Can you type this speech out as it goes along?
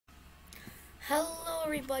Hello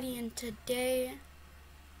everybody, and today,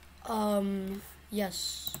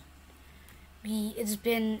 yes, it's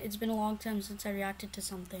been a long time since I reacted to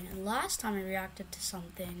something, and last time I reacted to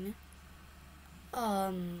something,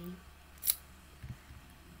 I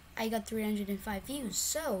got 305 views,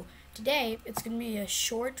 so today it's going to be a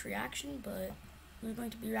short reaction, but we're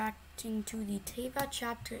going to be reacting to the Teyvat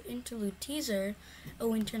chapter interlude teaser, A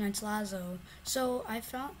Winter Night's Lazzo. So I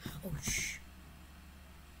found, oh shh.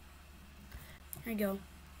 Here we go.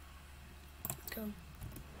 Let's go.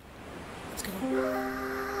 Let's go.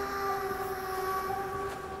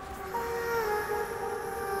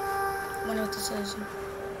 I wonder what this is.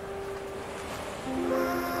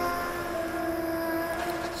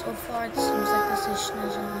 So far, it seems like this is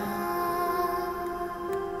Lazzo.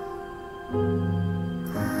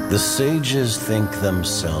 The sages think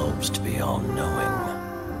themselves to be all-knowing,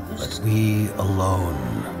 but we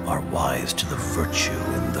alone are wise to the virtue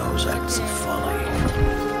in those acts of folly.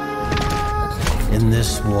 In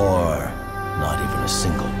this war, not even a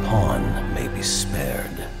single pawn may be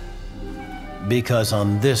spared. Because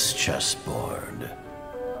on this chessboard,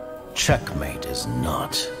 checkmate is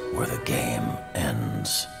not where the game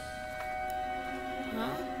ends. Huh?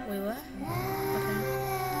 Wait, what? Okay.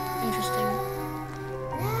 Interesting.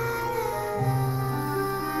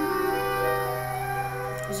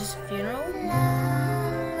 Is this a funeral?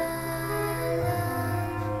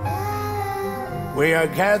 We are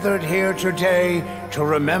gathered here today to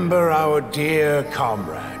remember our dear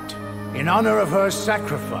comrade. In honor of her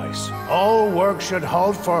sacrifice, all work should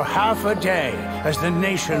halt for half a day as the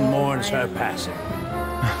nation mourns her passing.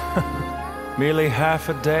 Merely half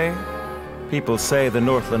a day? People say the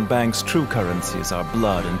Northland Bank's true currencies are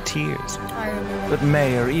blood and tears. But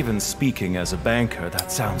Mayor, even speaking as a banker,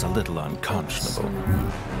 that sounds a little unconscionable.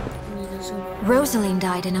 Rosaline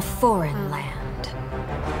died in a foreign land.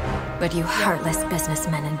 But you heartless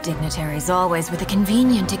businessmen and dignitaries, always with a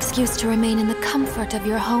convenient excuse to remain in the comfort of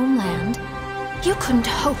your homeland, you couldn't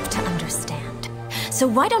hope to understand. So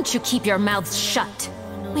why don't you keep your mouths shut?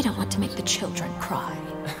 We don't want to make the children cry.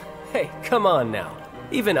 Hey, come on now.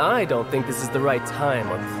 Even I don't think this is the right time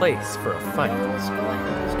or place for a fight.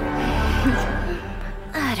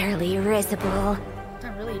 Utterly risible.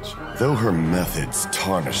 Not really true. Though her methods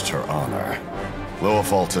tarnished her honor,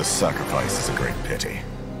 Loafalta's sacrifice is a great pity.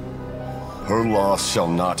 Her loss shall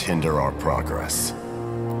not hinder our progress.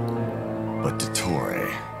 But Dottore,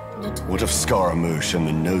 what of Scaramouche and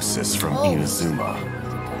the Gnosis from Inazuma?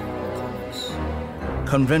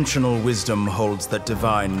 Conventional wisdom holds that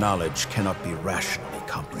divine knowledge cannot be rationally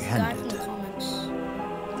comprehended.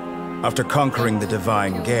 After conquering the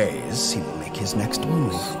divine gaze, he will make his next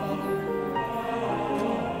move.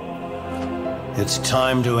 It's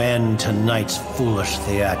time to end tonight's foolish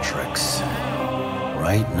theatrics.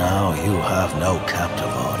 Right now, you have no captive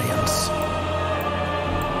audience.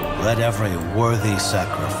 Let every worthy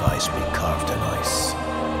sacrifice be carved in ice.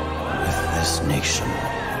 With this nation,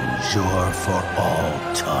 endure for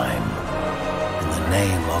all time. In the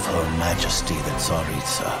name of Her Majesty the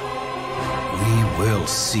Tsaritsa, we will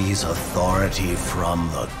seize authority from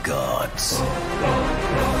the gods.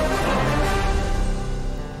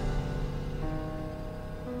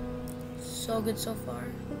 So good so far.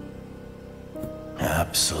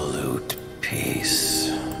 Absolute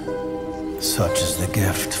peace. Such is the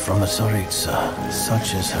gift from the Tsaritsa.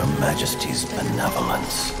 Such is Her Majesty's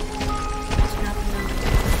benevolence.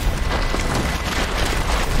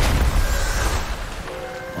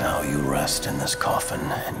 Now you rest in this coffin,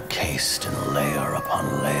 encased in layer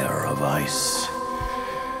upon layer of ice.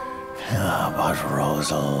 But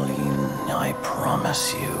Rosaline, I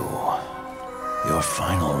promise you, your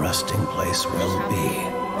final resting place will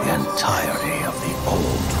be the entirety of the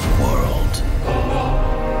old world.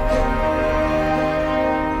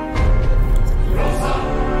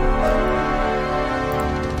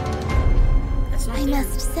 I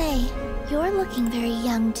must say, you're looking very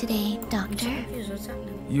young today, Doctor.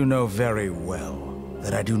 You know very well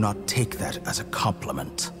that I do not take that as a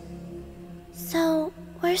compliment. So,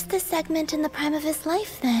 where's the segment in the prime of his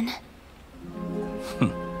life, then?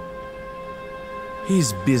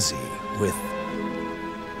 He's busy with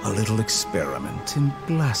a little experiment in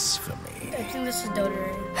blasphemy. I think this is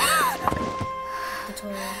Dottore.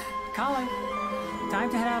 Colin, time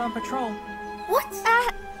to head out on patrol. What?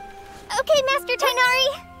 Okay, Master Tainari.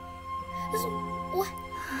 What?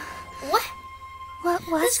 What? What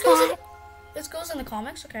was that? This goes in the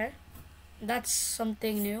comics, okay. That's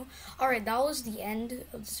something new. Alright, that was the end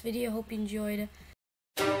of this video. Hope you enjoyed.